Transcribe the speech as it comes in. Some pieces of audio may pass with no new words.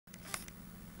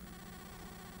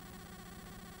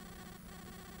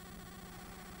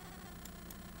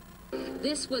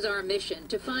This was our mission,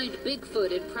 to find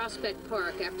Bigfoot in Prospect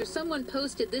Park after someone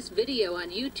posted this video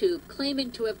on YouTube claiming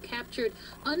to have captured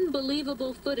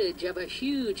unbelievable footage of a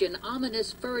huge and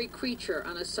ominous furry creature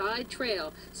on a side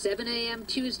trail 7 a.m.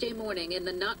 Tuesday morning in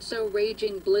the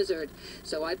not-so-raging blizzard.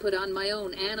 So I put on my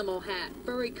own animal hat,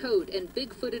 furry coat, and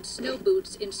big-footed snow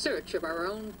boots in search of our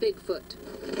own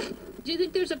Bigfoot. Do you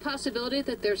think there's a possibility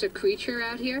that there's a creature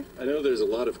out here? I know there's a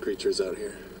lot of creatures out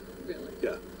here. Really?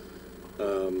 Yeah.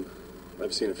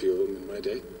 I've seen a few of them in my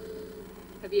day.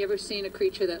 Have you ever seen a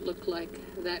creature that looked like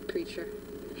that creature?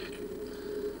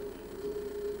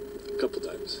 A couple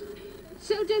times.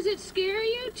 So does it scare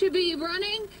you to be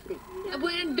running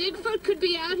when Bigfoot could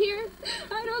be out here?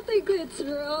 I don't think it's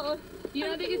real. You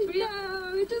don't think it's real?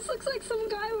 No, it just looks like some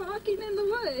guy walking in the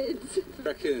woods.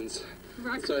 Raccoons.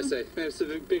 That's what I say. It's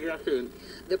a big raccoon.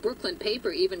 The Brooklyn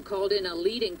paper even called in a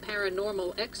leading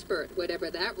paranormal expert, whatever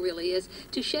that really is,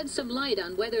 to shed some light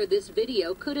on whether this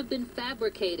video could have been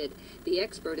fabricated. The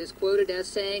expert is quoted as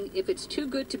saying, "If it's too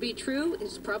good to be true,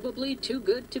 it's probably too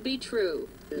good to be true."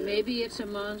 Yeah. Maybe it's a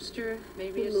monster.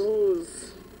 Maybe Who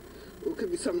knows? It could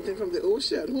be something from the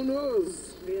ocean. Who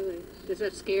knows? Really? Does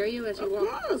that scare you as you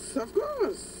walk? Of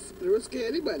course. It will scare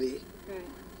anybody. Right.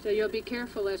 So you'll be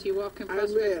careful as you walk in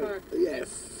Prospect I will. Park.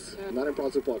 Yes. Not in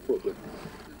Prospect Park, Brooklyn.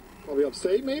 Probably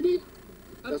upstate, maybe?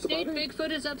 That's Upstate? about it.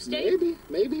 Bigfoot is upstate?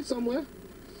 Maybe somewhere.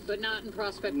 But not in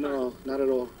Prospect Park? No, not at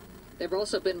all. There have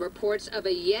also been reports of a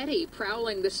Yeti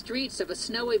prowling the streets of a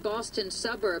snowy Boston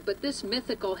suburb, but this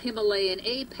mythical Himalayan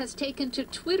ape has taken to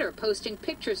Twitter, posting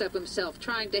pictures of himself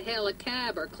trying to hail a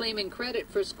cab or claiming credit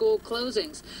for school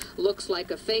closings. Looks like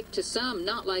a fake to some,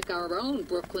 not like our own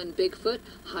Brooklyn Bigfoot,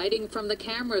 hiding from the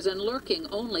cameras and lurking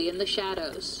only in the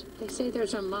shadows. They say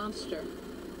there's a monster.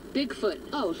 Bigfoot.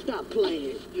 Oh, stop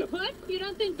playing. What? You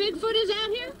don't think Bigfoot is out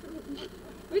here?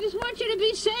 We just want you to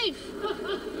be safe.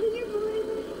 Can you believe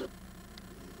it?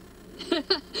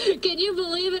 Can you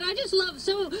believe it? I just love,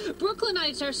 so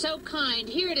Brooklynites are so kind.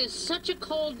 Here it is such a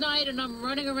cold night and I'm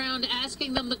running around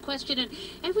asking them the question and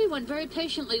everyone very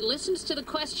patiently listens to the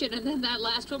question and then that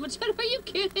last woman said, "Are you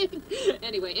kidding?"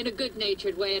 Anyway, in a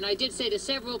good-natured way, and I did say to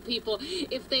several people,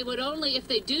 if they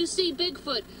do see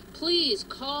Bigfoot, please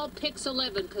call Pix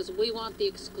 11 because we want the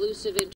exclusive